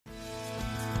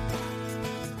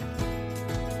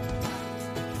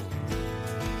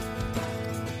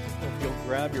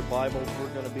Grab your Bibles. We're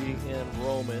going to be in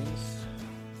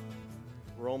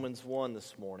Romans 1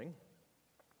 this morning.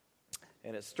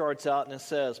 And it starts out and it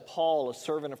says, Paul, a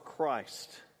servant of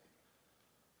Christ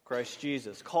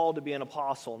Jesus, called to be an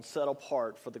apostle and set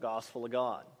apart for the gospel of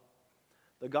God.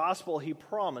 The gospel he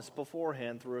promised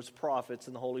beforehand through his prophets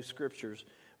in the Holy Scriptures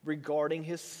regarding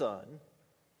his Son,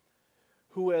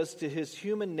 who as to his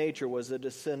human nature was a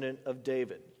descendant of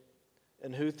David,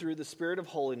 and who through the Spirit of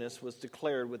holiness was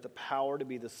declared with the power to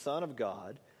be the Son of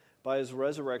God by his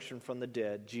resurrection from the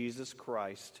dead, Jesus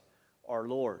Christ our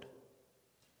Lord.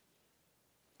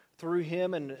 Through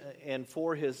him and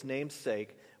for his name's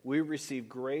sake, we receive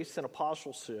grace and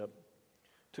apostleship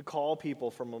to call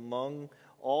people from among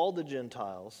all the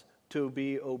Gentiles to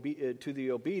the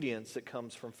obedience that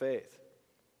comes from faith.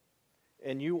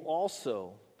 And you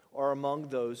also are among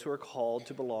those who are called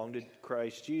to belong to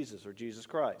Christ Jesus, or Jesus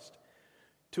Christ.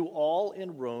 To all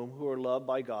in Rome who are loved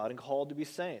by God and called to be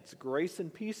saints, grace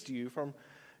and peace to you from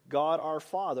God our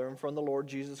Father and from the Lord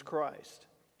Jesus Christ.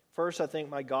 First, I thank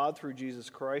my God through Jesus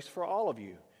Christ for all of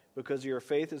you, because your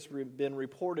faith has been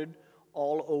reported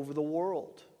all over the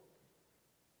world.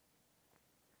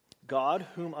 God,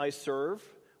 whom I serve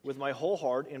with my whole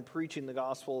heart in preaching the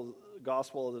gospel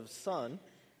of the Son,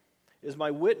 is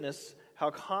my witness how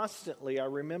constantly I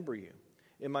remember you.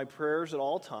 In my prayers at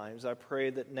all times, I pray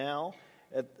that now,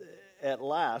 at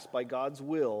last, by God's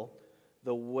will,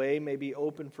 the way may be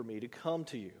open for me to come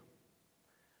to you.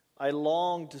 I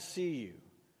long to see you,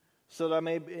 so that I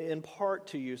may impart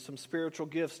to you some spiritual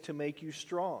gifts to make you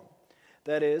strong.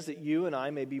 That is, that you and I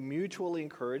may be mutually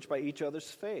encouraged by each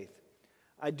other's faith.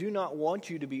 I do not want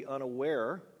you to be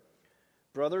unaware.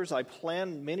 Brothers, I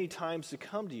planned many times to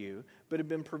come to you, but have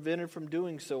been prevented from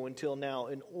doing so until now,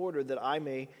 in order that I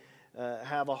may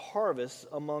have a harvest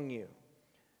among you,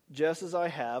 just as I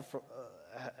have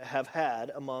had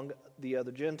among the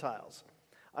other Gentiles.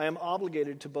 I am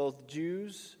obligated to both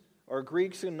Jews, or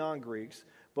Greeks and non-Greeks,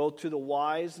 both to the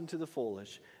wise and to the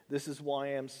foolish. This is why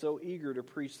I am so eager to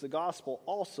preach the gospel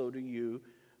also to you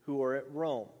who are at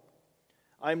Rome.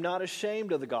 I am not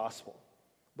ashamed of the gospel,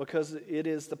 because it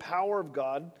is the power of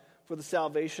God for the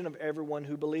salvation of everyone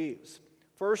who believes.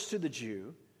 First to the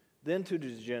Jew, then to the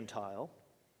Gentile.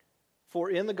 For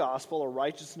in the gospel a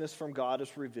righteousness from God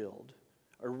is revealed,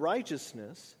 a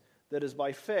righteousness that is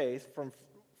by faith from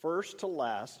first to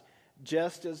last,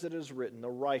 just as it is written, the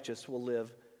righteous will live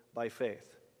by faith.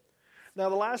 Now,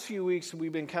 the last few weeks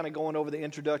we've been kind of going over the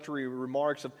introductory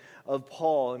remarks of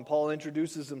Paul, and Paul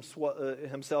introduces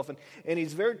himself, and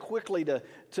he's very quickly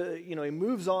he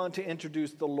moves on to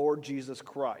introduce the Lord Jesus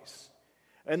Christ.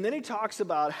 And then he talks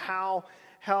about how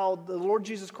the Lord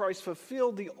Jesus Christ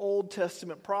fulfilled the Old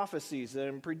Testament prophecies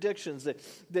and predictions,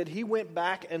 that he went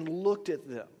back and looked at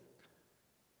them.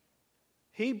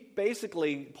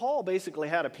 Paul basically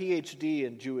had a PhD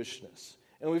in Jewishness.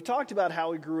 And we've talked about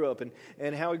how he grew up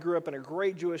and how he grew up in a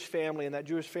great Jewish family, and that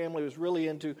Jewish family was really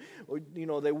into,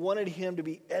 they wanted him to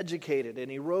be educated.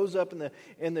 And he rose up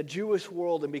in the Jewish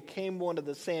world and became one of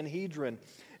the Sanhedrin.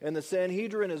 And the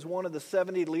Sanhedrin is one of the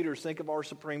 70 leaders. Think of our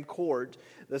Supreme Court.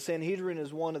 The Sanhedrin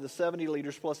is one of the 70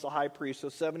 leaders plus the high priest, so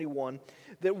 71,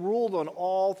 that ruled on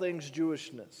all things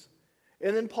Jewishness.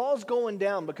 And then Paul's going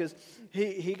down because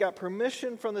he got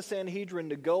permission from the Sanhedrin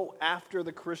to go after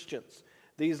the Christians.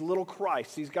 These little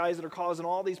Christs, these guys that are causing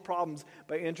all these problems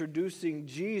by introducing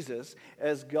Jesus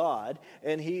as God.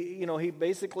 And he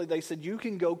basically, they said, you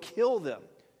can go kill them.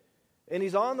 And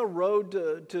he's on the road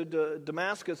to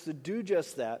Damascus to do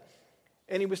just that.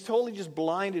 And he was totally just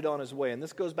blinded on his way. And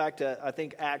this goes back to, I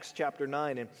think, Acts chapter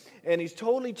 9. And he's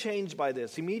totally changed by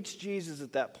this. He meets Jesus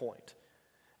at that point.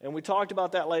 And we talked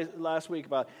about that last week,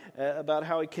 about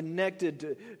how he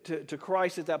connected to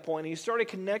Christ at that point. And he started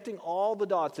connecting all the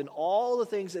dots and all the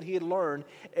things that he had learned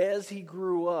as he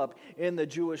grew up in the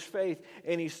Jewish faith.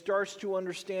 And he starts to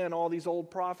understand all these old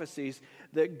prophecies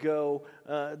that go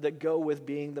with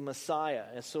being the Messiah.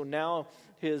 And so now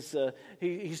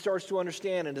he starts to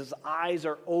understand, and his eyes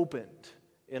are opened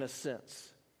in a sense.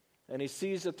 And he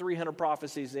sees the 300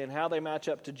 prophecies and how they match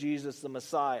up to Jesus, the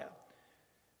Messiah.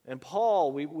 And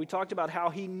Paul, we talked about how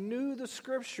he knew the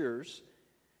Scriptures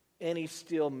and he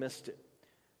still missed it.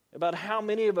 About how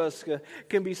many of us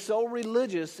can be so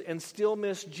religious and still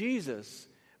miss Jesus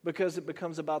because it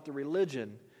becomes about the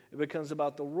religion, it becomes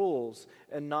about the rules,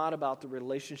 and not about the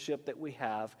relationship that we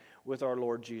have with our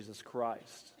Lord Jesus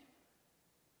Christ.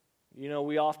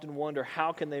 We often wonder,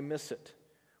 how can they miss it?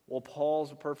 Well,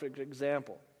 Paul's a perfect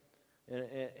example.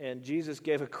 And Jesus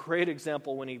gave a great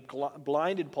example when he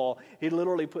blinded Paul. He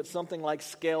literally put something like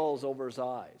scales over his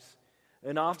eyes.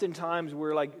 And oftentimes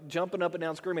we're like jumping up and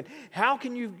down screaming, how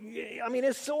can you, I mean,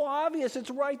 it's so obvious,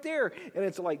 it's right there. And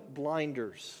it's like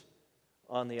blinders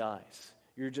on the eyes.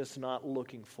 You're just not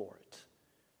looking for it.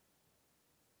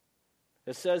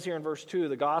 It says here in verse 2,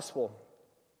 the gospel,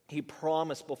 he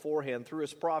promised beforehand through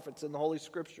his prophets in the Holy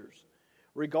Scriptures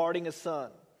regarding his Son,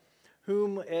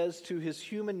 whom as to his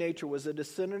human nature was a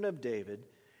descendant of David,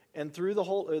 and through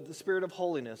the Spirit of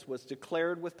holiness was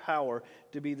declared with power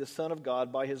to be the Son of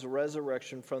God by his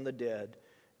resurrection from the dead,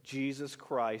 Jesus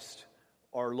Christ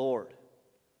our Lord.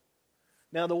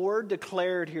 Now, the word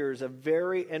declared here is a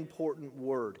very important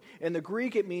word. In the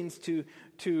Greek, it means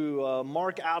to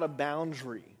mark out a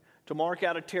boundary, to mark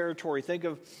out a territory. Think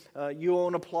of you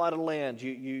own a plot of land.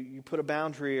 You put a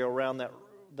boundary around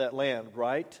that land,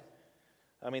 right?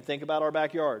 I mean, think about our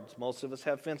backyards. Most of us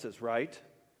have fences, right?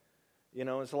 You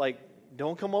know, it's like,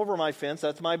 don't come over my fence.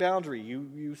 That's my boundary.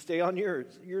 You stay on your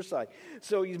side.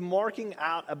 So he's marking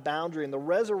out a boundary. And the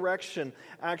resurrection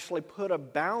actually put a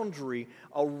boundary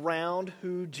around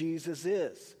who Jesus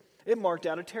is. It marked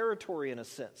out a territory in a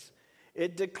sense.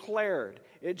 It declared,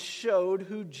 it showed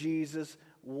who Jesus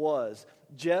was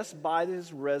just by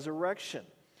his resurrection.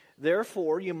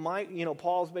 Therefore,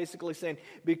 Paul's basically saying,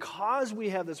 because we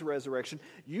have this resurrection,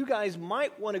 you guys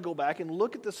might want to go back and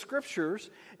look at the Scriptures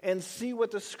and see what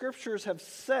the Scriptures have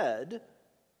said.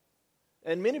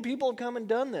 And many people have come and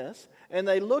done this, and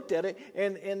they looked at it,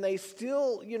 and they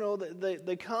still,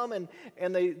 they come and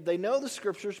they know the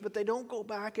Scriptures, but they don't go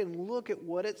back and look at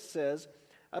what it says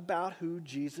about who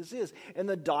Jesus is. And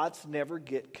the dots never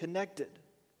get connected.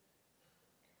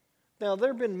 Now, there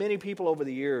have been many people over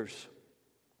the years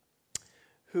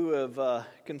who have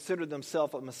considered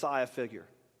themselves a Messiah figure.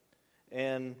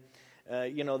 And,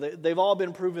 they've all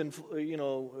been proven,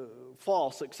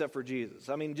 false except for Jesus.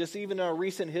 I mean, just even in our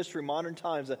recent history, modern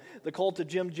times, the cult of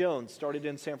Jim Jones started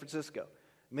in San Francisco.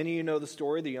 Many of you know the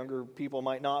story. The younger people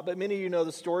might not, but many of you know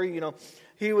the story.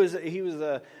 He was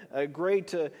a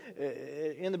great,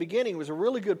 in the beginning, was a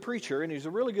really good preacher, and he was a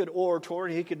really good orator,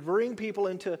 and he could bring people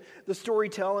into the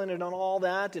storytelling and on all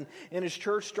that, and his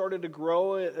church started to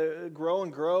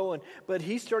grow, but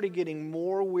he started getting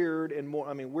more weird and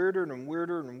more, weirder and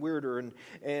weirder and weirder,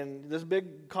 and this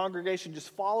big congregation just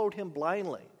followed him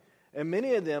blindly. And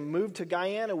many of them moved to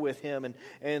Guyana with him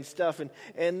and stuff.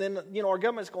 And then, our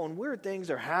government's going, weird things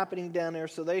are happening down there.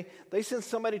 So they sent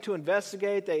somebody to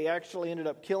investigate. They actually ended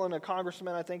up killing a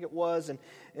congressman, I think it was,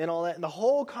 and all that. And the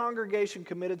whole congregation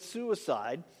committed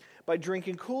suicide by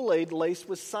drinking Kool-Aid laced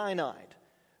with cyanide.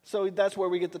 So that's where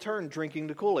we get the term drinking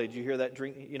the Kool-Aid. You hear that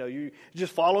drink, you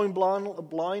just following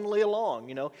blindly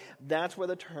along, That's where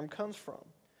the term comes from.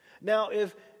 Now,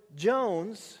 if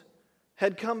Jones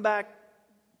had come back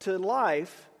to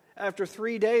life after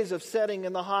 3 days of sitting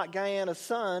in the hot Guyana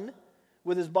sun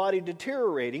with his body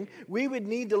deteriorating, we would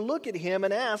need to look at him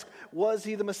and ask, was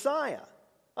he the Messiah?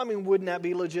 Wouldn't that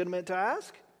be legitimate to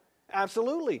ask?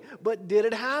 Absolutely. But did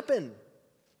it happen?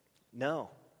 No.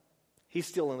 He's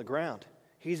still in the ground.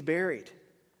 He's buried.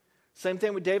 Same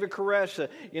thing with David Koresh,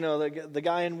 the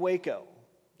guy in Waco,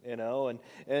 and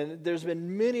there's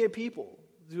been many people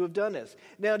who have done this.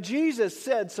 Now, Jesus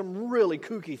said some really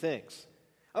kooky things.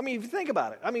 If you think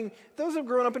about it, those who have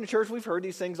grown up in the church, we've heard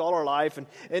these things all our life,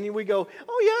 and we go,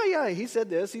 oh, yeah, he said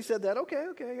this, he said that, okay,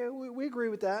 we agree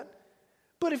with that.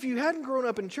 But if you hadn't grown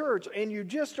up in church and you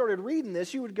just started reading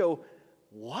this, you would go,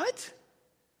 what?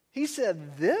 He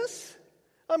said this?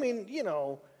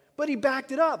 But he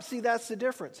backed it up. See, that's the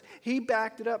difference. He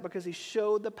backed it up because he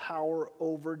showed the power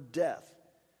over death.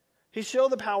 He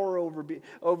showed the power over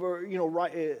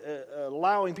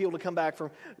allowing people to come back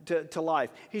to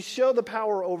life. He showed the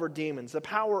power over demons, the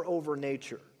power over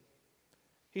nature.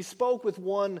 He spoke with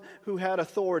one who had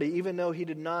authority, even though he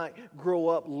did not grow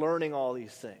up learning all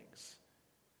these things.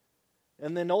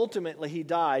 And then ultimately he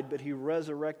died, but he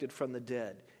resurrected from the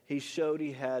dead. He showed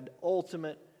he had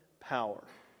ultimate power.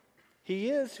 He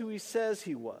is who he says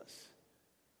he was.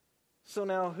 So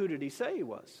now, who did he say he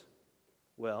was?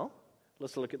 Well,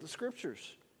 let's look at the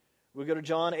Scriptures. We go to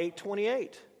John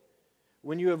 8:28.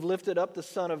 When you have lifted up the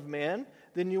Son of Man,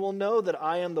 then you will know that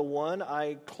I am the one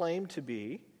I claim to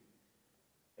be,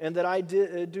 and that I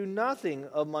do nothing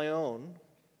of my own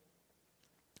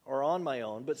or on my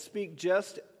own, but speak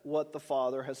just what the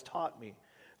Father has taught me.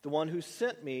 The one who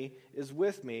sent me is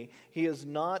with me. He has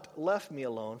not left me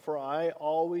alone, for I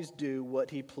always do what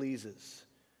he pleases.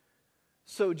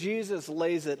 So Jesus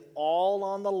lays it all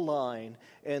on the line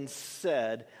and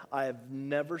said, I have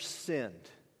never sinned.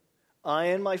 I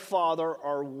and my Father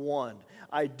are one.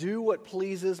 I do what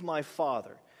pleases my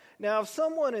Father. Now, if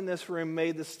someone in this room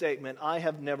made the statement, I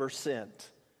have never sinned,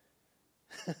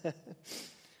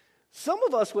 Some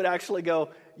of us would actually go,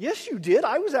 yes, you did.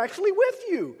 I was actually with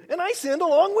you, and I sinned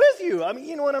along with you. I mean,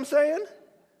 you know what I'm saying?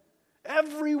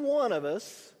 Every one of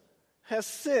us has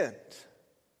sinned.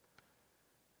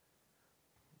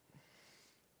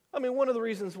 I mean, one of the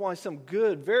reasons why some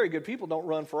good, very good people don't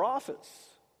run for office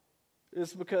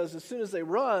is because as soon as they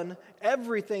run,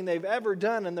 everything they've ever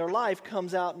done in their life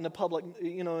comes out in the public,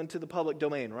 into the public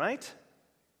domain, right?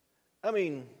 I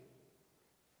mean,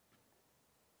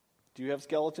 do you have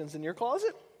skeletons in your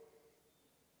closet?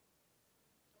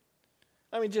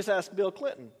 I mean, just ask Bill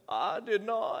Clinton. I did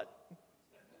not.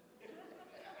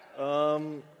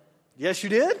 Yes, you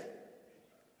did?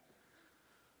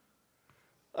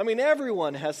 I mean,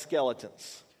 everyone has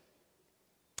skeletons.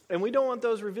 And we don't want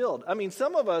those revealed. I mean,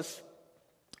 some of us,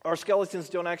 our skeletons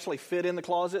don't actually fit in the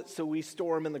closet, so we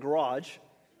store them in the garage.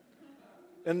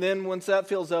 And then once that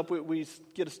fills up, we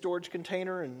get a storage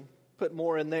container and put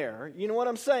more in there. You know what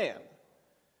I'm saying?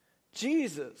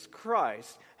 Jesus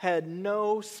Christ had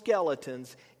no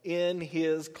skeletons in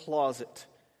his closet.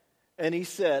 And he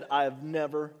said, I have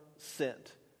never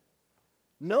sinned.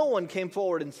 No one came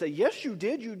forward and said, yes, you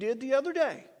did the other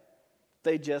day.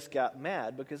 They just got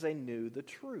mad because they knew the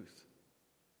truth.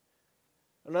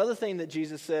 Another thing that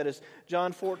Jesus said is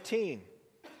John 14:6,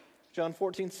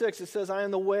 it says, I am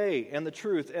the way and the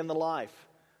truth and the life.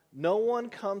 No one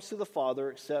comes to the Father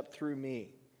except through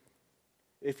me.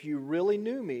 If you really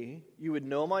knew me, you would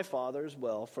know my Father as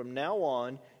well. From now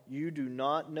on, you do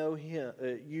not know him.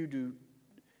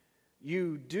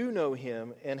 You do know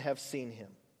him and have seen him.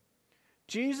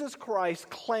 Jesus Christ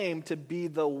claimed to be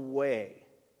the way.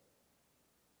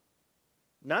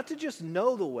 Not to just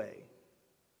know the way.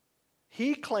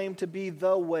 He claimed to be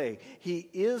the way. He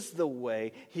is the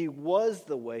way. He was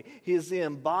the way. He is the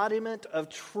embodiment of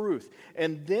truth.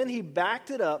 And then he backed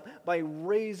it up by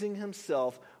raising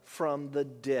himself from the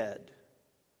dead.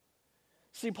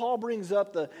 See, Paul brings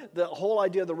up the whole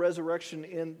idea of the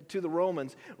resurrection to the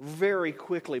Romans very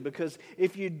quickly, because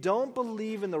if you don't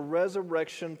believe in the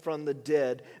resurrection from the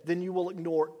dead, then you will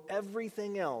ignore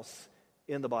everything else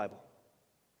in the Bible.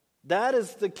 That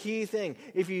is the key thing.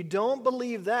 If you don't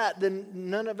believe that, then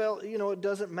none of it, it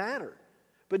doesn't matter.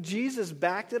 But Jesus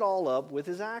backed it all up with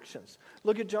his actions.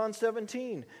 Look at John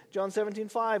 17. John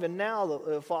 17:5. And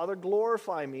now, Father,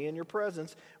 glorify me in your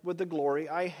presence with the glory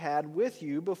I had with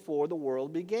you before the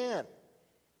world began.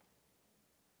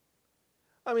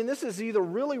 I mean, this is either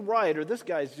really right or this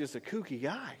guy's just a kooky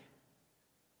guy.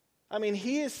 I mean,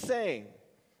 he is saying,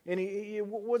 and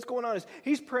what's going on is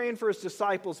he's praying for his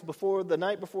disciples the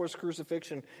night before his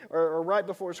crucifixion, or right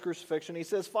before his crucifixion. He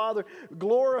says, Father,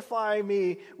 glorify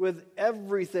me with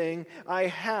everything I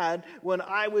had when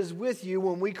I was with you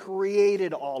when we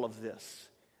created all of this.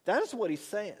 That is what he's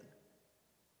saying.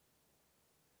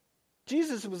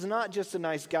 Jesus was not just a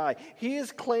nice guy. He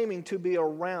is claiming to be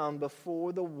around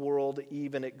before the world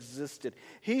even existed.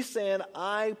 He's saying,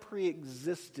 I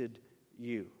pre-existed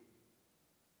you.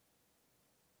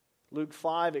 Luke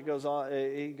 5, he goes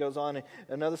on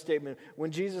another statement.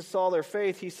 When Jesus saw their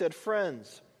faith, he said,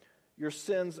 friends, your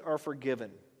sins are forgiven.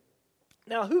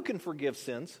 Now, who can forgive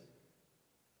sins?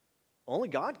 Only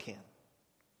God can.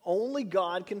 Only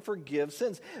God can forgive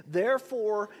sins.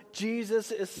 Therefore,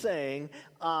 Jesus is saying,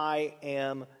 I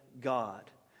am God.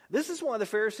 This is why the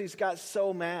Pharisees got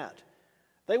so mad.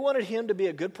 They wanted him to be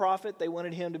a good prophet. They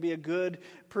wanted him to be a good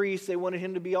priest. They wanted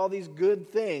him to be all these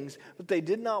good things. But they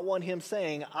did not want him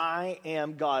saying, I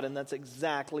am God. And that's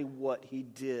exactly what he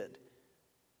did.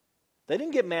 They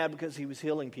didn't get mad because he was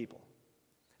healing people.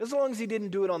 As long as he didn't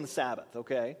do it on the Sabbath,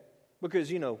 okay?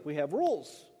 Because, we have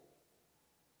rules.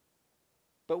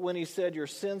 But when he said, your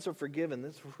sins are forgiven,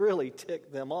 this really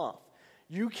ticked them off.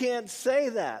 You can't say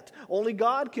that. Only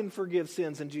God can forgive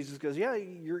sins. And Jesus goes, yeah,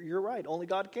 you're right. Only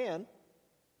God can.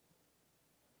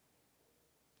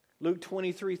 Luke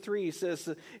 23:3 says,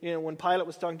 when Pilate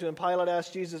was talking to him, Pilate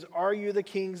asked Jesus, "Are you the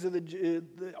king of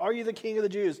the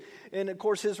Jews?" And of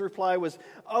course, his reply was,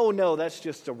 "Oh no, that's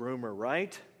just a rumor,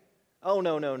 right? Oh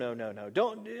no.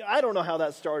 I don't know how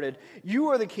that started. You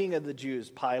are the king of the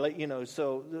Jews, Pilate.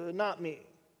 So not me."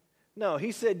 No,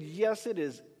 he said, "Yes, it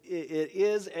is. It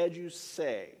is as you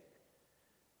say."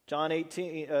 John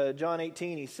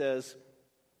 18, he says,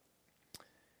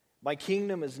 "My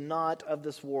kingdom is not of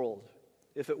this world.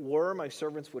 If it were, my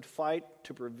servants would fight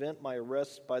to prevent my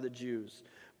arrest by the Jews.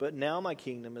 But now my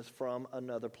kingdom is from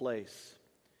another place."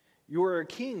 "You are a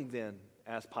king then?"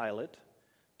 asked Pilate.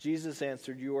 Jesus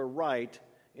answered, "You are right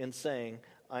in saying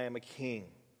I am a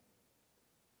king."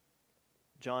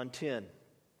 John 10,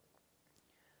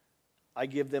 "I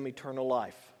give them eternal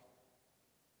life.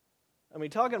 I mean,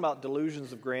 talking about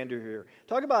delusions of grandeur here.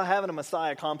 Talk about having a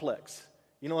Messiah complex.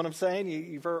 You know what I'm saying?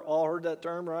 You've all heard that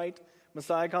term, right?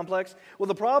 Messiah complex. Well,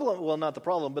 not the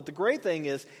problem, but the great thing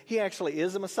is he actually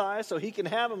is a Messiah, so he can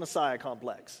have a Messiah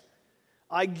complex.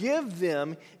 I give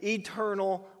them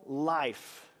eternal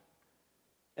life,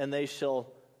 and they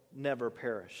shall never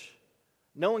perish.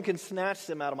 No one can snatch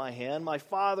them out of my hand. My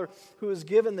Father who has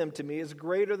given them to me is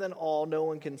greater than all. No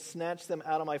one can snatch them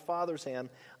out of my Father's hand.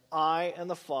 I and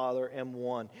the Father am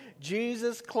one.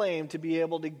 Jesus claimed to be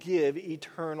able to give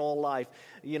eternal life,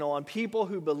 on people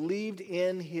who believed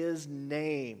in his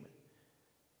name.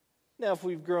 Now, if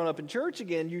we've grown up in church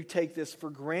again, you take this for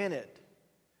granted.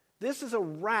 This is a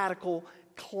radical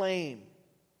claim.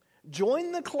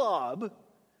 Join the club,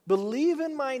 believe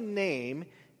in my name,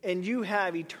 and you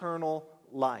have eternal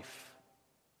life.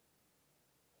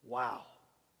 Wow.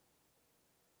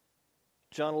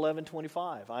 John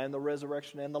 11:25, I am the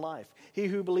resurrection and the life. He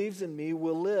who believes in me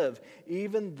will live,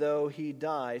 even though he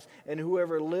dies. And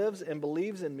whoever lives and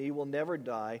believes in me will never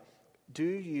die. Do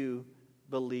you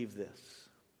believe this?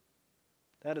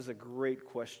 That is a great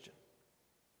question.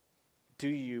 Do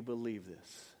you believe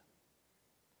this?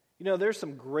 There's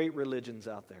some great religions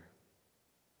out there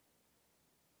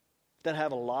that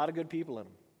have a lot of good people in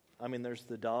them. I mean, there's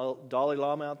the Dalai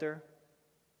Lama out there.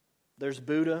 There's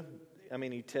Buddha. I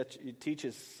mean, he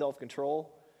teaches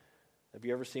self-control. Have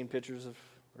you ever seen pictures of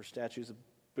or statues of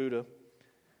Buddha?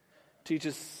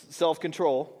 Teaches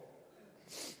self-control.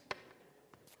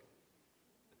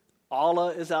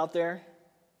 Allah is out there.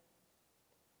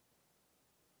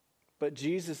 But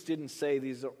Jesus didn't say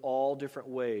these are all different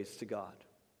ways to God.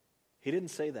 He didn't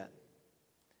say that.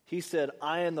 He said,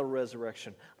 I am the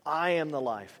resurrection. I am the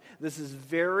life. This is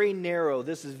very narrow.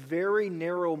 This is very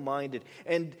narrow-minded.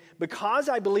 And because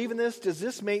I believe in this, does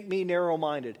this make me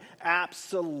narrow-minded?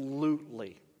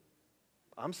 Absolutely.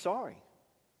 I'm sorry.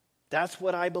 That's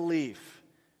what I believe.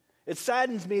 It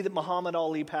saddens me that Muhammad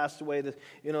Ali passed away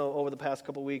over the past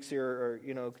couple weeks here,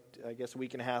 or I guess a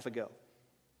week and a half ago.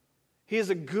 He is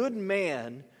a good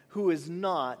man who is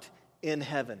not in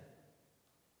heaven.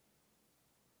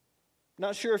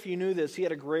 Not sure if you knew this, he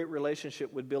had a great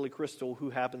relationship with Billy Crystal,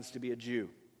 who happens to be a Jew.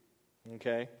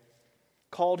 Okay?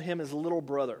 Called him his little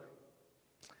brother.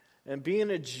 And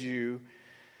being a Jew,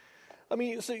 I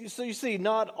mean, so you see,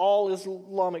 not all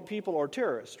Islamic people are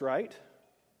terrorists, right?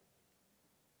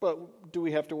 But do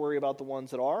we have to worry about the ones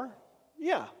that are?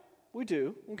 Yeah, we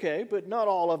do. Okay, but not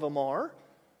all of them are.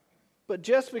 But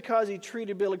just because he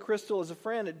treated Billy Crystal as a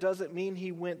friend, it doesn't mean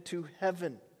he went to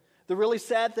heaven. The really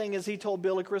sad thing is he told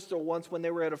Billy Crystal once when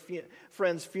they were at a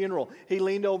friend's funeral, he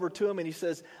leaned over to him and he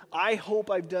says, I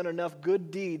hope I've done enough good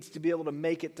deeds to be able to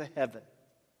make it to heaven.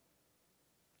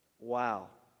 Wow.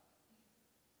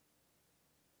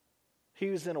 He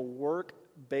was in a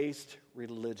work-based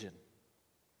religion.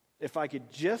 If I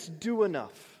could just do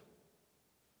enough,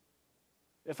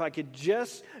 if I could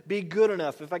just be good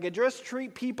enough, if I could just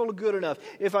treat people good enough,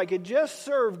 if I could just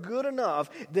serve good enough,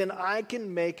 then I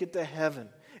can make it to heaven.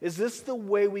 Is this the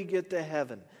way we get to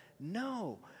heaven?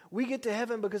 No. We get to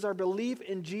heaven because our belief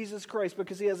in Jesus Christ,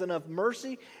 because he has enough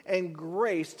mercy and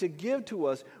grace to give to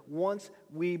us once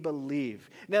we believe.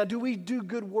 Now, do we do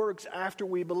good works after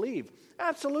we believe?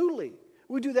 Absolutely.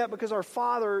 We do that because our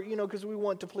Father, because we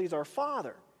want to please our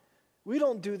Father. We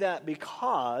don't do that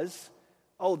because,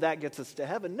 that gets us to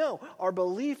heaven. No, our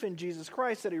belief in Jesus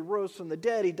Christ, that he rose from the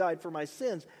dead, he died for my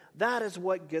sins, that is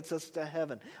what gets us to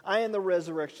heaven. I am the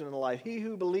resurrection and the life. He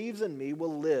who believes in me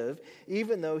will live,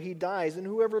 even though he dies. And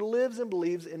whoever lives and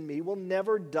believes in me will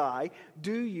never die.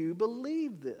 Do you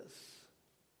believe this?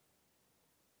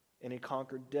 And he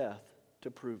conquered death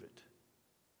to prove it.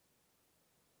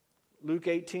 Luke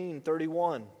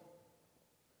 18:31.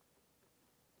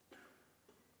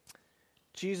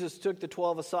 Jesus took the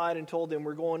 12 aside and told them,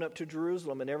 we're going up to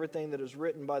Jerusalem, and everything that is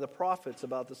written by the prophets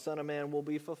about the Son of Man will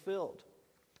be fulfilled.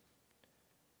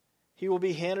 He will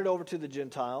be handed over to the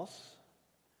Gentiles.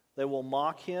 They will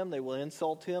mock him, they will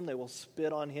insult him, they will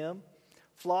spit on him,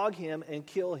 flog him, and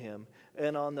kill him.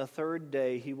 And on the third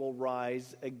day he will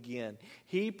rise again.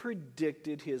 He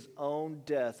predicted his own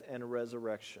death and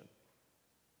resurrection.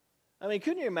 I mean,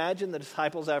 couldn't you imagine the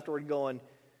disciples afterward going,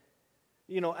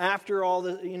 after all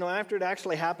this, after it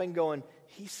actually happened, going,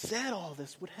 he said all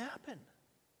this would happen.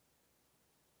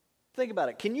 Think about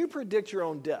it. Can you predict your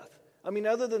own death? I mean,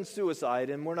 other than suicide,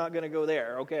 and we're not going to go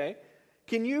there, okay?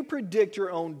 Can you predict your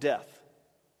own death?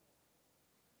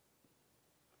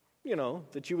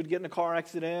 That you would get in a car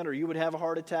accident, or you would have a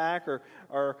heart attack,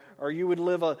 or you would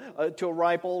live to a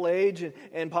ripe old age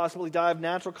and possibly die of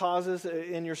natural causes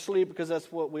in your sleep, because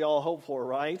that's what we all hope for,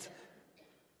 right?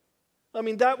 I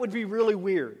mean, that would be really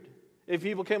weird if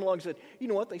people came along and said, you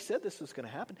know what, they said this was going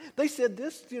to happen. They said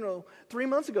this, 3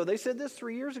 months ago. They said this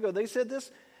 3 years ago. They said this,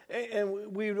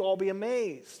 and we would all be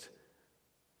amazed.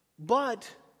 But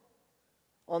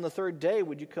on the third day,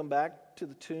 would you come back to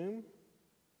the tomb?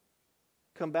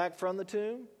 Come back from the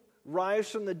tomb? Rise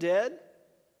from the dead?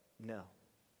 No.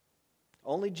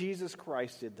 Only Jesus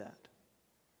Christ did that.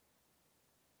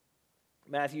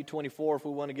 Matthew 24, if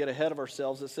we want to get ahead of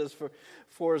ourselves, it says,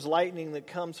 For as lightning that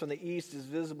comes from the east is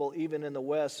visible even in the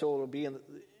west, so it will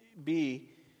be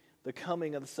the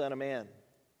coming of the Son of Man.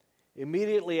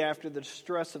 Immediately after the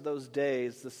distress of those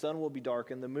days, the sun will be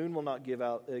darkened, the moon will not give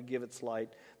its light,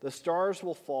 the stars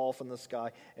will fall from the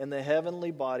sky, and the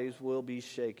heavenly bodies will be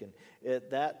shaken.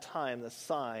 At that time, the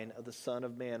sign of the Son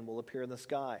of Man will appear in the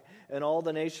sky, and all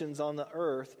the nations on the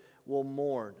earth will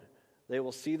mourn. They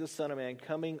will see the Son of Man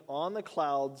coming on the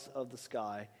clouds of the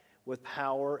sky with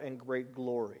power and great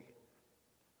glory.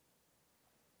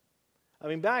 I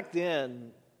mean, back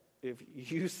then, if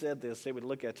you said this, they would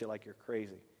look at you like you're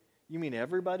crazy. You mean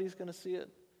everybody's going to see it?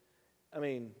 I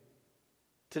mean,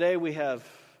 today we have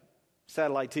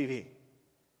satellite TV.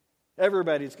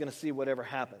 Everybody's going to see whatever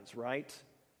happens, right?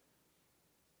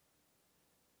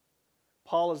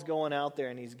 Paul is going out there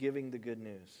and he's giving the good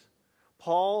news.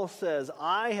 Paul says,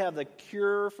 I have the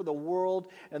cure for the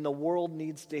world, and the world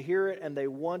needs to hear it, and they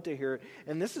want to hear it.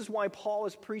 And this is why Paul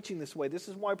is preaching this way. This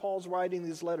is why Paul's writing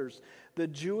these letters. The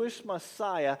Jewish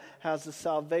Messiah has the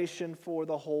salvation for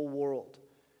the whole world.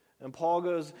 And Paul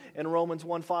goes, in Romans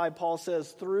 1:5, Paul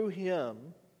says, through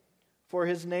him, for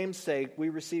his name's sake, we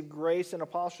receive grace and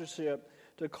apostleship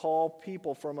to call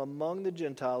people from among the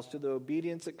Gentiles to the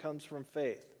obedience that comes from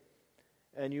faith.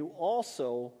 And you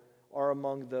also are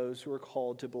among those who are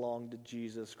called to belong to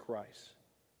Jesus Christ.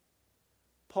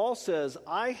 Paul says,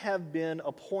 I have been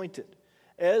appointed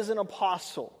as an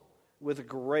apostle with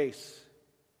grace.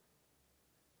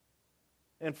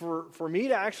 And for me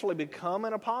to actually become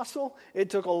an apostle, it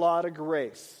took a lot of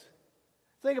grace.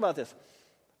 Think about this.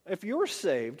 If you were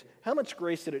saved, how much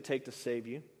grace did it take to save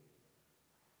you?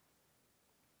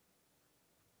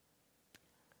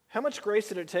 How much grace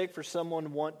did it take for someone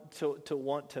to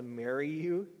want to marry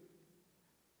you?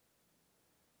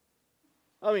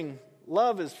 I mean,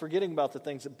 love is forgetting about the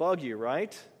things that bug you,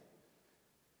 right?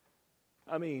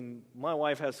 I mean, my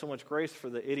wife has so much grace for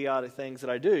the idiotic things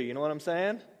that I do, you know what I'm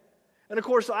saying? And of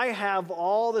course, I have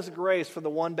all this grace for the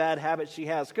one bad habit she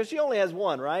has, because she only has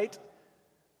one, right?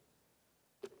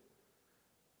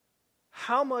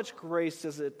 How much grace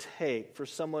does it take for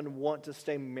someone to want to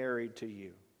stay married to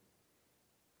you?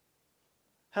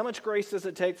 How much grace does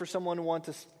it take for someone to want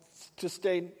to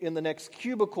stay in the next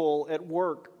cubicle at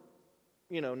work,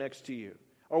 next to you,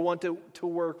 or want to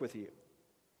work with you?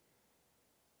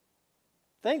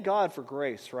 Thank God for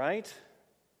grace, right?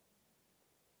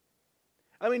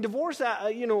 I mean, divorce,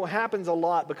 happens a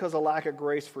lot because of lack of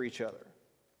grace for each other.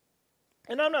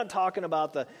 And I'm not talking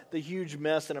about the huge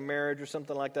mess in a marriage or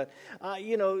something like that.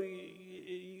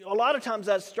 A lot of times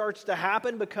that starts to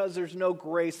happen because there's no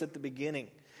grace at the beginning.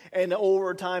 And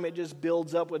over time it just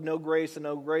builds up with no grace, and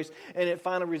it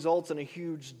finally results in a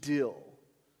huge deal.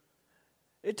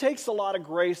 It takes a lot of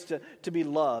grace to be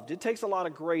loved. It takes a lot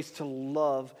of grace to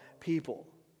love people.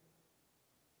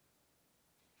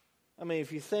 I mean,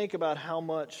 if you think about how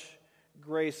much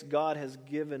grace God has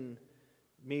given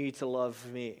me to love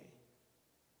me,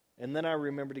 and then I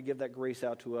remember to give that grace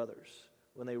out to others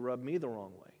when they rub me the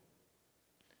wrong way.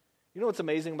 You know what's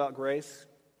amazing about grace?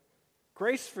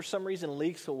 Grace, for some reason,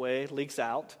 leaks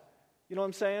out. You know what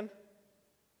I'm saying?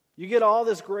 You get all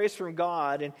this grace from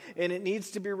God, and it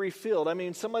needs to be refilled. I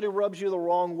mean, somebody rubs you the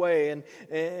wrong way, and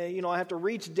I have to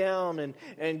reach down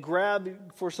and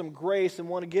grab for some grace and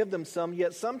want to give them some,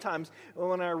 yet sometimes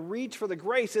when I reach for the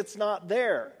grace, it's not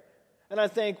there. And I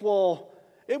think, well,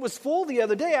 it was full the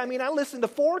other day. I mean, I listened to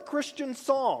 4 Christian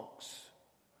songs.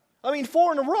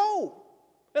 4 in a row,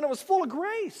 and it was full of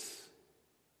grace.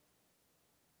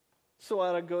 So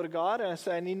I go to God and I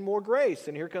say, I need more grace.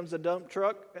 And here comes the dump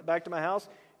truck back to my house.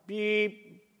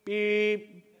 Beep,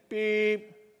 beep,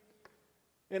 beep.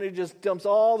 And it just dumps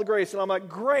all the grace. And I'm like,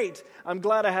 great. I'm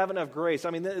glad I have enough grace.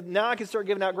 I mean, now I can start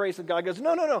giving out grace. And God goes,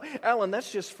 no, Alan,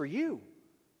 that's just for you.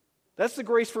 That's the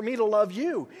grace for me to love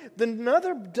you. Then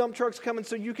another dump truck's coming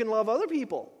so you can love other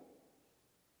people.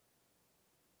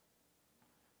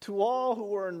 To all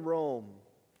who are in Rome,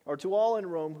 or to all in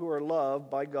Rome who are loved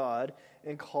by God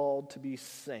and called to be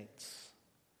saints.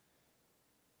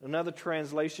 Another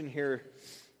translation here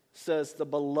says the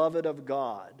beloved of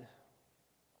God,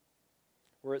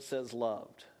 where it says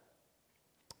loved.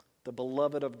 The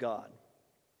beloved of God.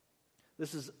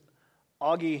 This is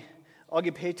Augie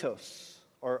agapetos,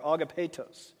 or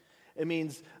agapetos. It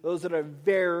means those that are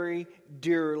very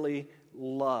dearly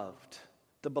loved,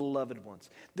 the beloved ones.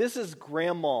 This is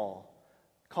grandma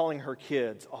calling her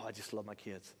kids, oh, I just love my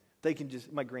kids.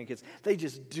 My grandkids, they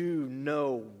just do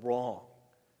no wrong.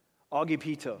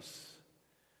 Agapetos.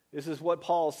 This is what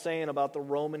Paul's saying about the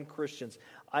Roman Christians.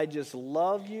 I just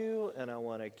love you, and I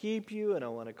want to keep you, and I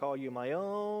want to call you my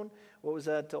own. What was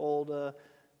that old,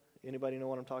 anybody know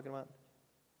what I'm talking about?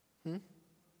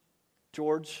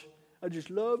 George, I just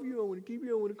love you, I want to keep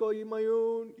you, I want to call you my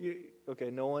own.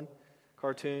 Okay, no one?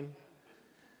 Cartoon?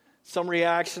 Some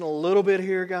reaction a little bit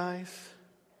here, guys.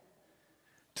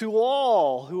 To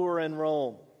all who are in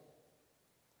Rome,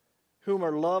 whom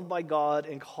are loved by God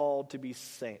and called to be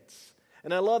saints.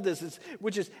 And I love this,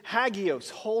 which is hagios,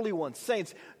 holy ones,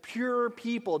 saints, pure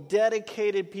people,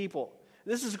 dedicated people.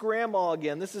 This is grandma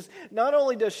again. This is, not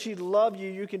only does she love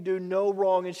you, you can do no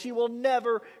wrong, and she will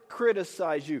never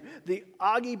criticize you. The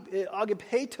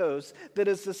agapetos, that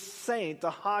is the saint,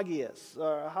 the hagios.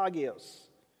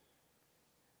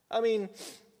 I mean,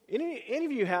 any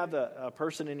of you have a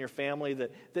person in your family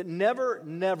that never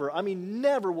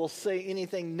will say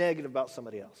anything negative about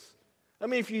somebody else? I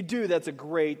mean, if you do, that's a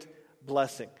great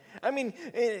blessing. I mean,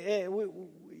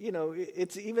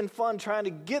 it's even fun trying to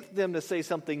get them to say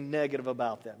something negative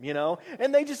about them,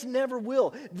 and they just never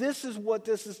will. This is what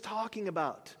this is talking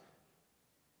about.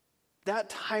 That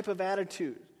type of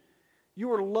attitude.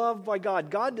 You are loved by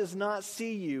God. God does not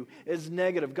see you as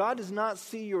negative. God does not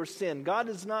see your sin.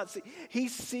 He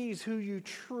sees who you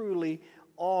truly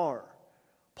are.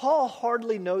 Paul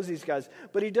hardly knows these guys,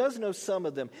 but he does know some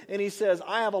of them. And he says,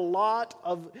 I've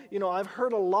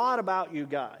heard a lot about you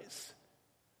guys.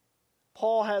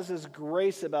 Paul has this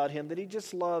grace about him that he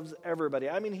just loves everybody.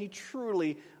 I mean, he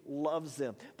truly loves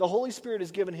them. The Holy Spirit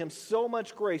has given him so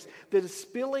much grace that is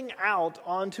spilling out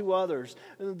onto others,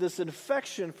 this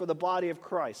affection for the body of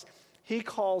Christ. He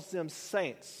calls them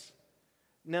saints.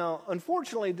 Now,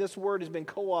 unfortunately, this word has been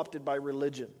co-opted by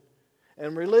religion.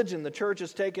 And religion, the church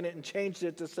has taken it and changed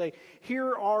it to say,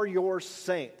 here are your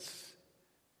saints.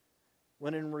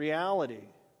 When in reality,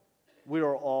 we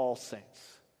are all saints.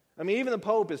 I mean, even the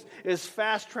Pope is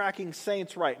fast-tracking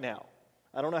saints right now.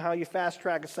 I don't know how you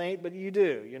fast-track a saint, but you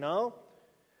do,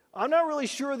 I'm not really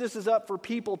sure this is up for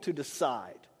people to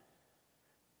decide.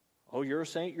 Oh, you're a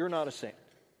saint? You're not a saint.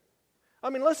 I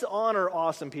mean, let's honor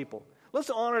awesome people. Let's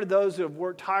honor those who have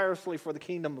worked tirelessly for the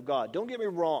kingdom of God. Don't get me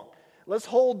wrong. Let's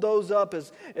hold those up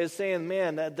as saying,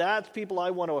 man, that's people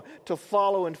I want to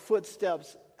follow in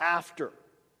footsteps after.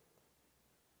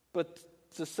 But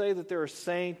to say that they're a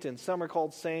saint and some are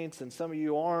called saints and some of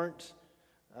you aren't,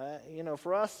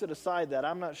 for us to decide that,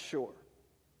 I'm not sure.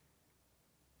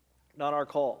 Not our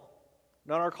call.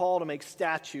 Not our call to make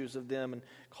statues of them and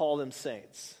call them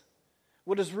saints.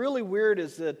 What is really weird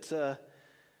is that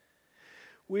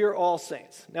we are all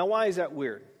saints. Now, why is that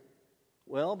weird?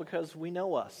 Well, because we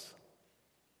know us.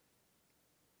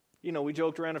 We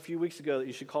joked around a few weeks ago that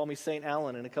you should call me St.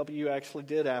 Alan, and a couple of you actually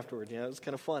did afterward. It was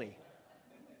kind of funny.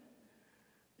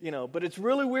 But it's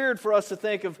really weird for us to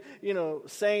think of,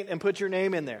 saint and put your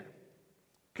name in there.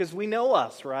 Because we know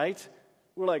us, right?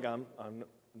 We're like, I'm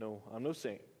no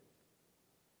saint.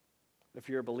 If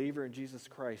you're a believer in Jesus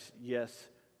Christ, yes,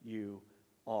 you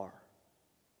are.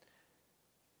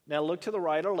 Now look to the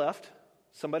right or left.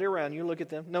 Somebody around you, look at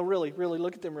them. No, really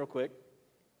look at them real quick.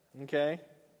 Okay?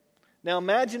 Now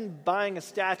imagine buying a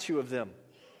statue of them.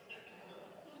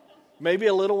 Maybe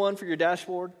a little one for your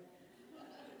dashboard.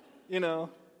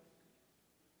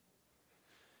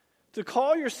 To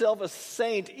call yourself a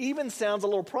saint even sounds a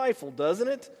little prideful, doesn't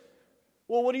it?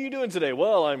 Well, what are you doing today?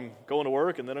 Well, I'm going to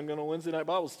work and then I'm going to Wednesday night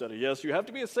Bible study. Yes, you have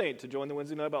to be a saint to join the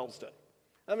Wednesday night Bible study.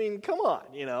 I mean, come on,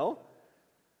 The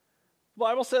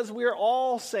Bible says we are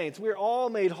all saints. We are all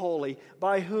made holy.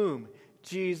 By whom?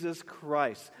 Jesus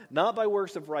Christ. Not by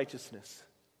works of righteousness.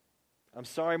 I'm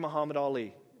sorry, Muhammad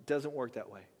Ali. It doesn't work that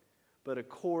way. But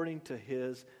according to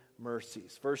his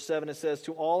mercies. Verse 7, it says,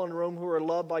 to all in Rome who are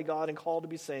loved by God and called to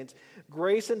be saints,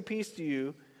 grace and peace to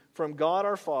you from God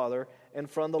our Father and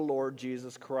from the Lord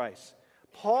Jesus Christ.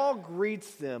 Paul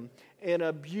greets them in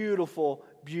a beautiful,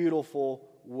 beautiful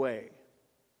way.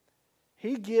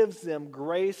 He gives them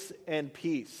grace and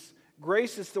peace.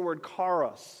 Grace is the word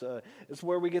charis. It's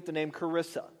where we get the name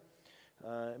charissa.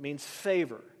 It means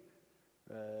favor,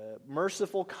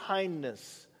 merciful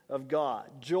kindness of God,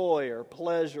 joy or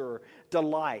pleasure or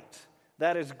delight.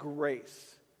 That is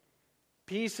grace.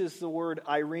 Peace is the word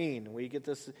Irene. We get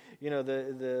this,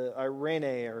 the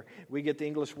Irene, or we get the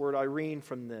English word Irene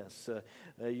from this.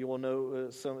 You will know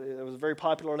it was a very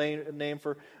popular name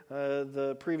for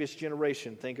the previous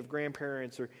generation. Think of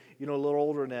grandparents or, a little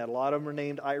older than that. A lot of them are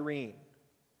named Irene.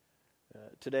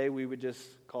 Today we would just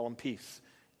call them Peace.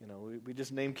 We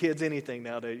just name kids anything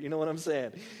nowadays. You know what I'm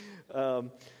saying?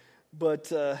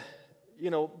 But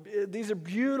these are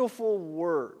beautiful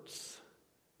words.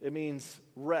 It means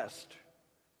rest,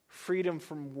 freedom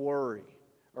from worry,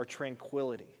 or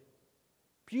tranquility.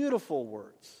 Beautiful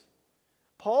words.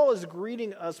 Paul is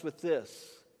greeting us with this,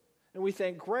 and we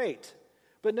think, great.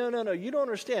 But no, you don't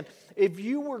understand. If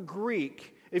you were a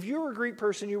Greek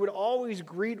person, you would always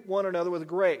greet one another with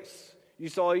grace. You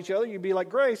saw each other, you'd be like,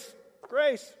 grace,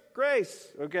 grace, grace,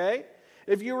 okay?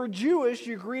 If you were Jewish,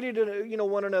 you greeted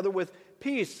one another with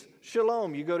peace,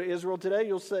 shalom. You go to Israel today,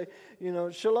 you'll say,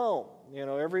 shalom.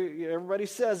 Everybody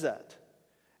says that.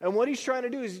 And what he's trying to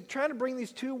do is he's trying to bring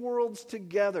these two worlds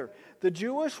together. The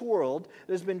Jewish world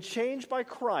has been changed by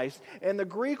Christ, and the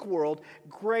Greek world,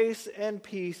 grace and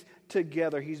peace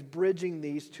together. He's bridging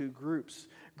these two groups.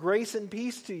 Grace and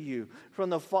peace to you from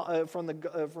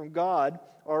God,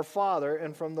 our Father,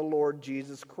 and from the Lord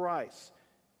Jesus Christ.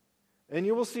 And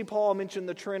you will see Paul mention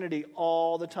the Trinity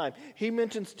all the time. He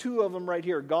mentions two of them right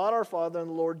here, God our Father and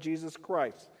the Lord Jesus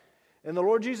Christ. And the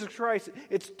Lord Jesus Christ,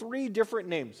 it's three different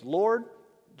names, Lord,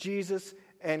 Jesus,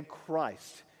 and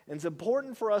Christ. And it's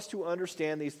important for us to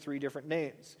understand these three different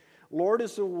names. Lord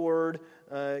is the word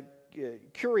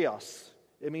kurios.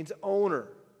 It means owner.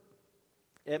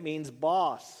 It means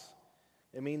boss.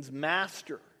 It means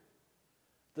master.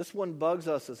 This one bugs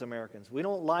us as Americans. We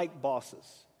don't like bosses.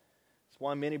 That's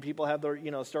why many people have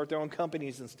their, start their own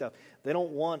companies and stuff. They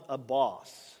don't want a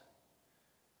boss.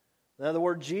 Now, the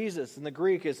word Jesus in the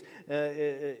Greek is,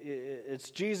 it's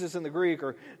Jesus in the Greek,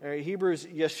 or Hebrew is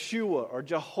Yeshua, or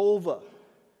Jehovah,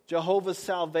 Jehovah's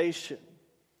salvation.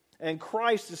 And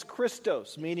Christ is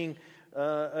Christos, meaning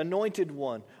anointed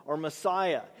one, or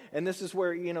Messiah. And this is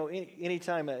where,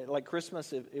 anytime, like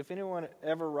Christmas, if anyone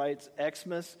ever writes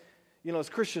Xmas, as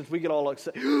Christians, we get all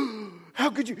excited.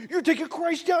 How could you? You're taking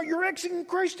Christ out. You're Xing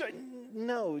Christ out.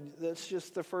 No, that's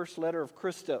just the first letter of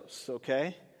Christos,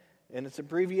 okay? And it's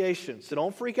abbreviation, so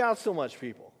don't freak out so much,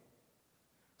 people.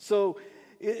 So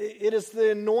it is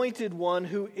the anointed one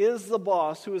who is the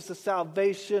boss, who is the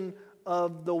salvation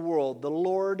of the world, the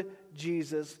Lord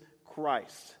Jesus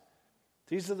Christ.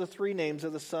 These are the three names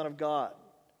of the Son of God.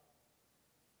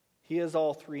 He has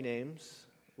all three names,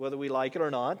 whether we like it or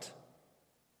not.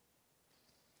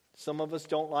 Some of us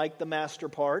don't like the master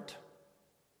part,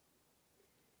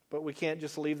 but we can't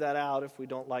just leave that out if we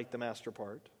don't like the master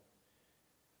part.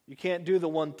 You can't do the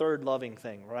 1/3 loving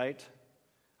thing, right?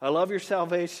 I love your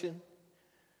salvation.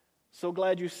 So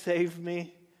glad you saved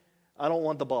me. I don't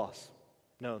want the boss.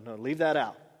 No, leave that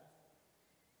out.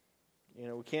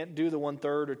 We can't do the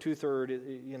 1/3 or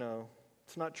 2/3.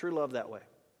 It's not true love that way.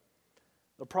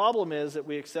 The problem is that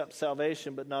we accept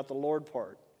salvation, but not the Lord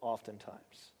part,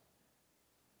 oftentimes.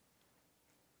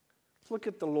 Let's look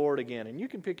at the Lord again, and you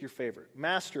can pick your favorite.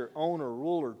 Master, owner,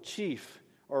 ruler, chief,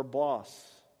 or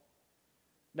boss.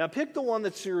 Now pick the one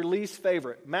that's your least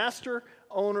favorite. Master,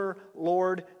 owner,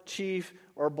 Lord, chief,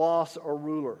 or boss, or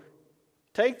ruler.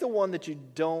 Take the one that you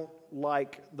don't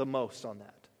like the most on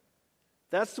that.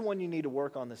 That's the one you need to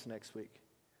work on this next week.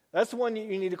 That's the one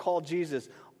you need to call Jesus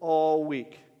all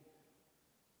week.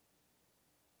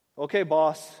 Okay,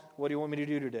 boss, what do you want me to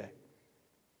do today?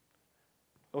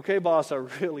 Okay, boss, I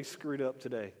really screwed up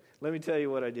today. Let me tell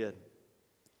you what I did.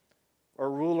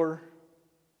 Or ruler.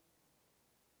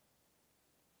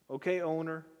 Okay,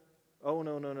 owner. Oh,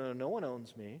 no one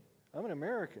owns me. I'm an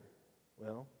American.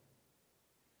 Well,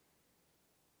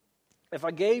 if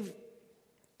I gave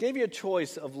you a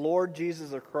choice of Lord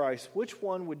Jesus or Christ, which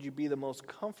one would you be the most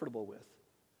comfortable with?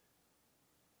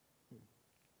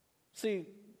 See,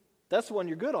 that's the one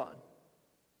you're good on.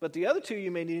 But the other two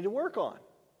you may need to work on.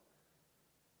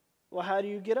 Well, how do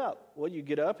you get up? Well, you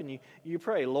get up and you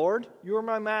pray, Lord, you are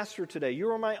my master today. You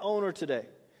are my owner today.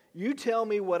 You tell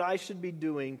me what I should be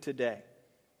doing today.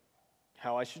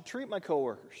 How I should treat my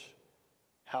coworkers.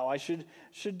 How I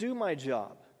should do my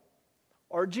job.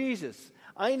 Or Jesus,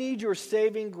 I need your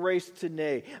saving grace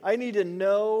today. I need to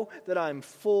know that I'm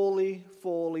fully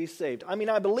saved. I mean,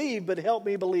 I believe, but help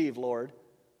me believe, Lord.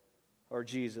 Or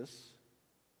Jesus.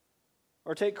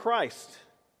 Or take Christ.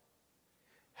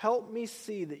 Help me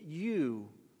see that you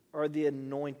are the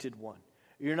anointed one.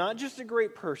 You're not just a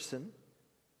great person.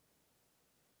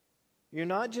 You're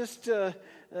not just, you're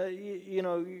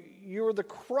the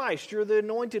Christ. You're the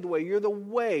anointed way. You're the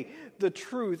way, the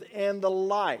truth, and the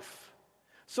life.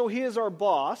 So he is our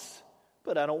boss,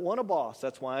 but I don't want a boss.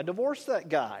 That's why I divorced that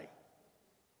guy.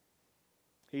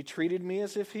 He treated me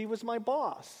as if he was my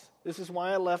boss. This is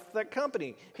why I left that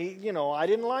company. I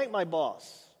didn't like my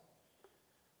boss.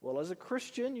 Well, as a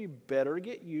Christian, you better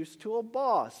get used to a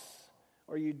boss,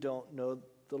 or you don't know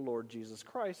the Lord Jesus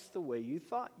Christ the way you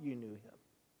thought you knew him.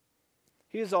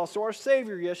 He is also our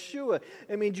Savior, Yeshua.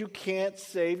 It means you can't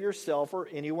save yourself or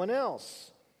anyone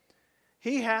else.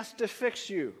 He has to fix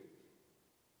you.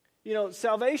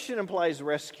 Salvation implies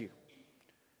rescue.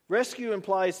 Rescue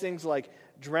implies things like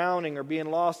drowning or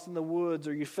being lost in the woods,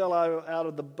 or you fell out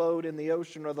of the boat in the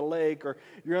ocean or the lake, or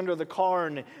you're under the car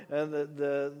and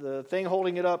the thing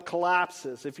holding it up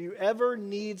collapses. If you ever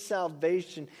need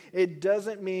salvation, it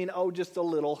doesn't mean, just a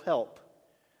little help.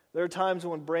 There are times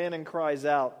when Brandon cries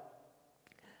out,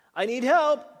 "I need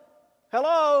help.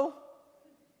 Hello?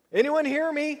 Anyone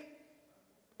hear me?"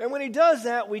 And when he does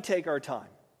that, we take our time.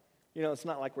 It's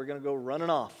not like we're going to go running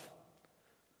off.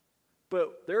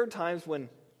 But there are times when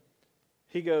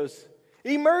he goes,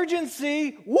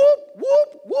 "Emergency! Whoop,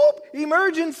 whoop, whoop!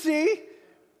 Emergency!"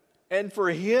 And for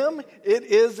him, it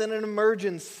isn't an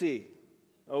emergency.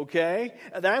 Okay?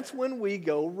 That's when we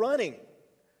go running.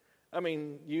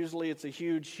 Usually it's a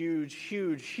huge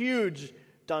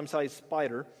dime-sized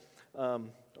spider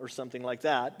or something like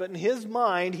that. But in his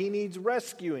mind, he needs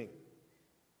rescuing.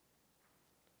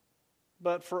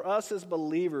 But for us as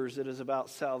believers, it is about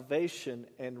salvation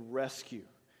and rescue.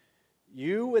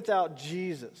 You without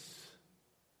Jesus,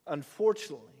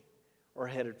 unfortunately, are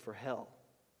headed for hell.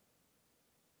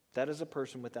 That is a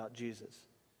person without Jesus.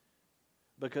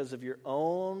 Because of your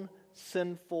own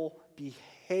sinful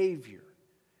behavior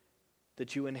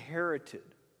that you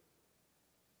inherited.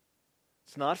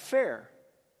 It's not fair.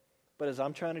 But as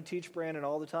I'm trying to teach Brandon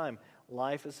all the time,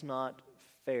 life is not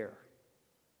fair.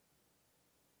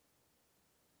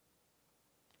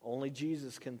 Only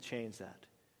Jesus can change that.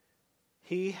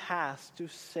 He has to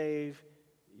save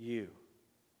you.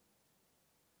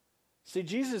 See,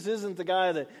 Jesus isn't the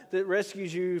guy that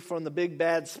rescues you from the big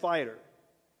bad spider.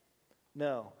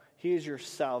 No, he is your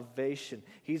salvation.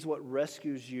 He's what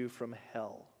rescues you from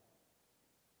hell.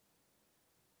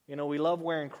 We love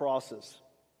wearing crosses.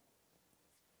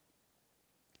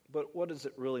 But what does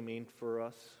it really mean for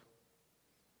us?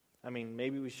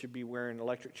 Maybe we should be wearing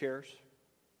electric chairs.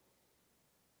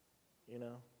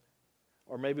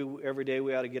 Or maybe every day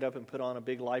we ought to get up and put on a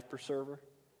big life preserver,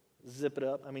 zip it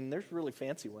up. There's really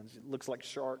fancy ones. It looks like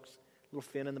sharks, little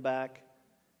fin in the back.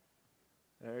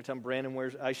 Every time Brandon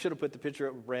wears, I should have put the picture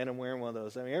up of Brandon wearing one of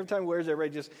those. Every time he wears it,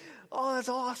 everybody just, that's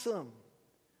awesome.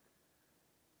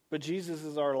 But Jesus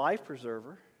is our life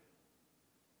preserver.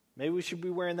 Maybe we should be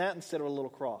wearing that instead of a little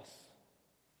cross.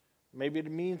 Maybe it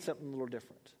means something a little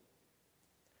different.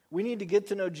 We need to get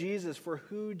to know Jesus for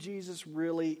who Jesus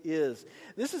really is.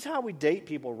 This is how we date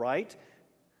people, right?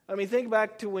 Think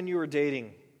back to when you were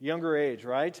dating, younger age,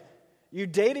 right? You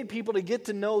dated people to get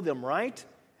to know them, right?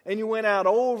 And you went out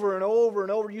over and over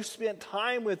and over. You spent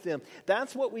time with them.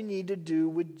 That's what we need to do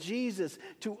with Jesus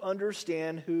to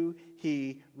understand who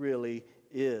he really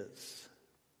is.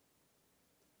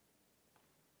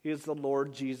 He is the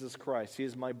Lord Jesus Christ. He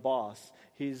is my boss.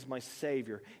 He is my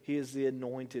Savior. He is the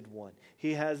anointed one.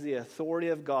 He has the authority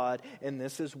of God, and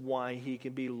this is why he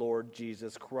can be Lord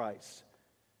Jesus Christ.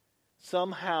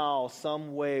 Somehow,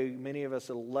 some way, many of us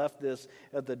have left this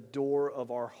at the door of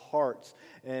our hearts.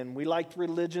 And we like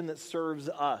religion that serves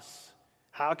us.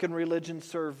 How can religion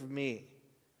serve me?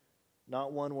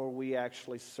 Not one where we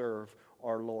actually serve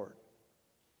our Lord.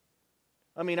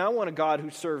 I want a God who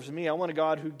serves me. I want a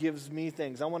God who gives me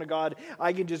things. I want a God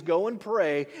I can just go and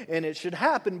pray, and it should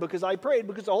happen because I prayed,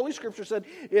 because the Holy Scripture said,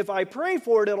 if I pray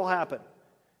for it, it'll happen.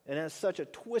 And that's such a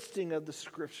twisting of the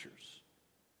Scriptures.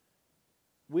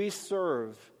 We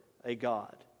serve a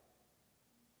God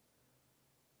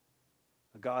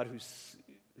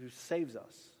who saves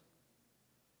us.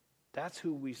 That's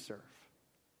who we serve.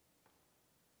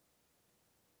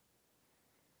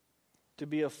 To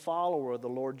be a follower of the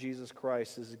Lord Jesus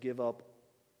Christ is to give up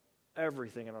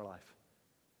everything in our life.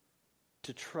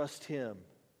 To trust him.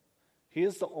 He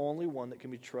is the only one that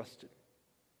can be trusted.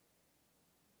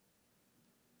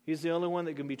 He's the only one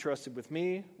that can be trusted with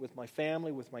me, with my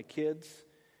family, with my kids.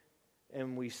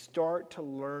 And we start to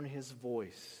learn his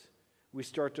voice. We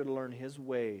start to learn his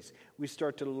ways. We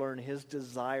start to learn his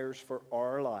desires for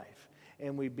our life.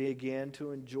 And we begin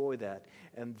to enjoy that.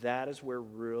 And that is where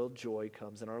real joy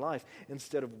comes in our life.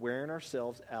 Instead of wearing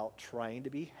ourselves out trying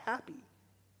to be happy.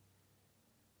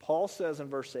 Paul says in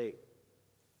verse 8,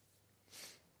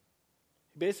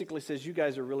 he basically says, you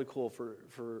guys are really cool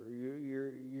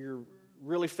you're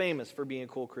really famous for being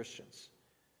cool Christians.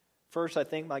 First, I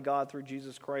thank my God through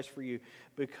Jesus Christ for you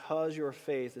because your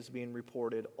faith is being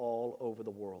reported all over the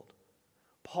world.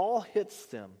 Paul hits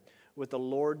them with the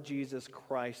Lord Jesus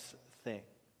Christ thing.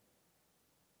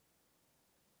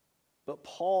 But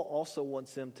Paul also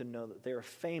wants them to know that they are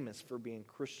famous for being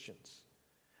Christians.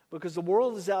 Because the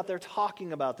world is out there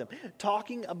talking about them,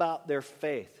 talking about their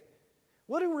faith.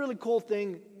 What a really cool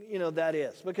thing, that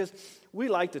is. Because we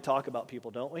like to talk about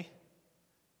people, don't we?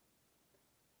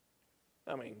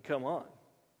 I mean, come on.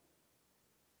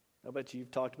 I bet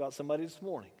you've talked about somebody this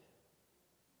morning.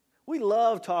 We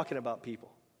love talking about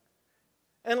people.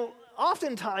 And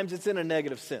oftentimes it's in a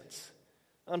negative sense,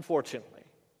 unfortunately.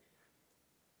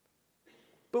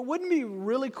 But wouldn't it be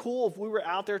really cool if we were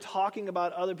out there talking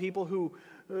about other people who,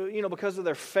 because of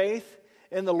their faith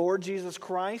in the Lord Jesus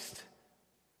Christ?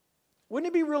 Wouldn't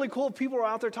it be really cool if people were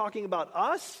out there talking about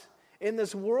us in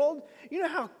this world? You know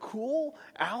how cool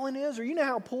Alan is? Or you know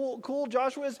how cool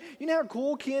Joshua is? You know how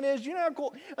cool Ken is? You know how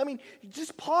cool...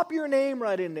 just pop your name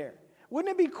right in there.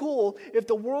 Wouldn't it be cool if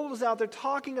the world was out there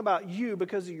talking about you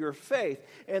because of your faith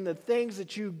and the things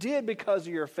that you did because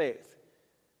of your faith?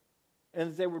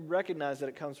 And that they would recognize that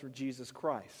it comes from Jesus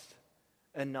Christ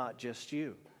and not just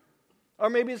you. Or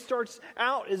maybe it starts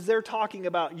out as they're talking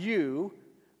about you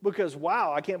because,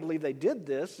 wow, I can't believe they did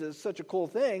this. It's such a cool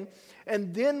thing.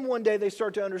 And then one day they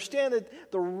start to understand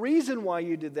that the reason why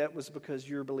you did that was because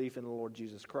your belief in the Lord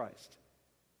Jesus Christ.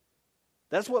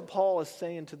 That's what Paul is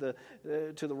saying to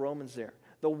the Romans there.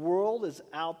 The world is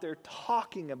out there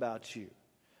talking about you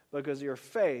because your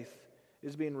faith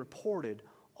is being reported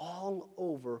all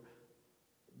over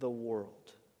the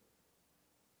world.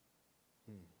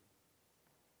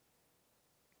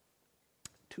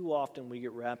 Too often we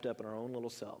get wrapped up in our own little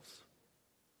selves.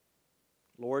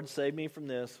 Lord, save me from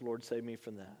this. Lord, save me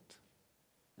from that.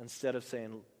 Instead of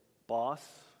saying, boss,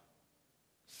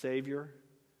 Savior,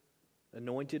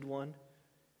 anointed one,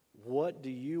 what do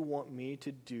you want me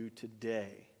to do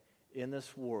today in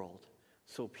this world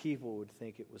so people would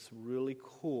think it was really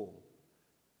cool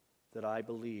that I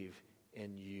believe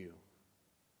in you?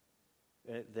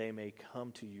 And they may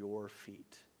come to your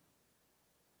feet.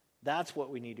 That's what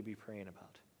we need to be praying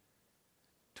about.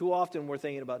 Too often we're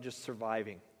thinking about just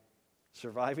surviving.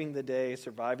 Surviving the day,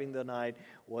 surviving the night.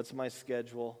 What's my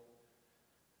schedule?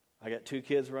 I got 2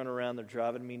 kids running around, they're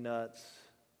driving me nuts.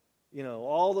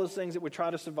 All those things that we try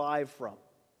to survive from.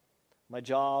 My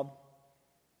job,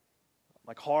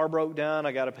 my car broke down,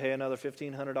 I got to pay another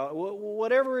 $1,500.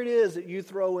 Whatever it is that you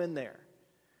throw in there.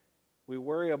 We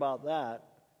worry about that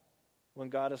when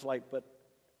God is like, but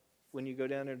when you go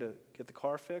down there to get the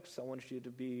car fixed, I want you to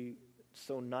be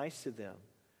so nice to them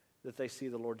that they see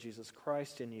the Lord Jesus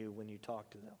Christ in you when you talk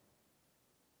to them.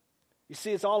 You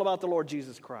see, it's all about the Lord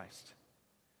Jesus Christ.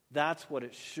 That's what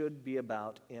it should be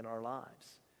about in our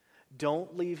lives.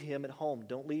 Don't leave him at home.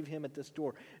 Don't leave him at this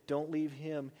door. Don't leave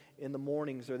him in the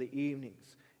mornings or the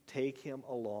evenings. Take him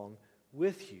along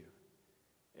with you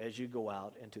as you go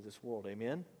out into this world.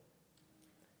 Amen?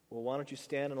 Well, why don't you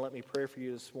stand and let me pray for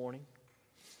you this morning?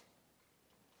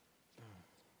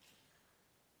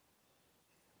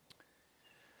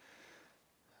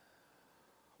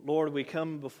 Lord, we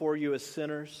come before you as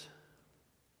sinners,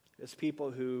 as people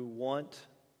who want.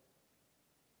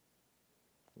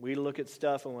 We look at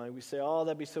stuff and we say, oh,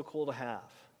 that'd be so cool to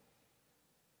have.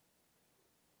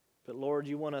 But Lord,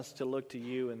 you want us to look to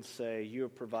you and say, you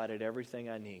have provided everything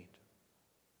I need.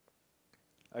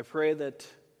 I pray that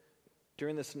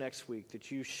during this next week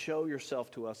that you show yourself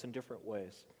to us in different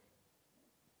ways.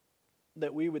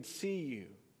 That we would see you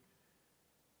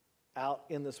out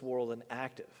in this world and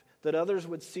active. That others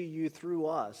would see you through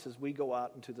us as we go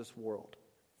out into this world.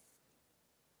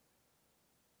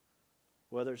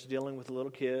 Whether it's dealing with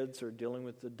little kids or dealing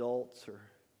with adults or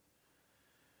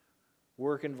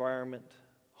work environment,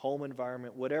 home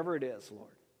environment, whatever it is,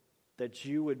 Lord, that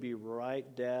you would be right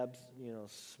dab,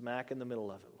 smack in the middle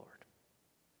of it, Lord.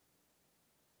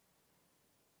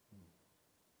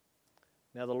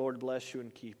 Now the Lord bless you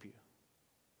and keep you.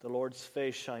 The Lord's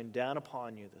face shine down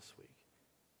upon you this week.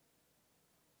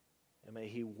 And may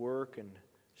he work and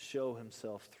show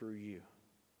himself through you.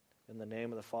 In the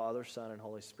name of the Father, Son, and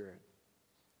Holy Spirit.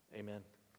 Amen.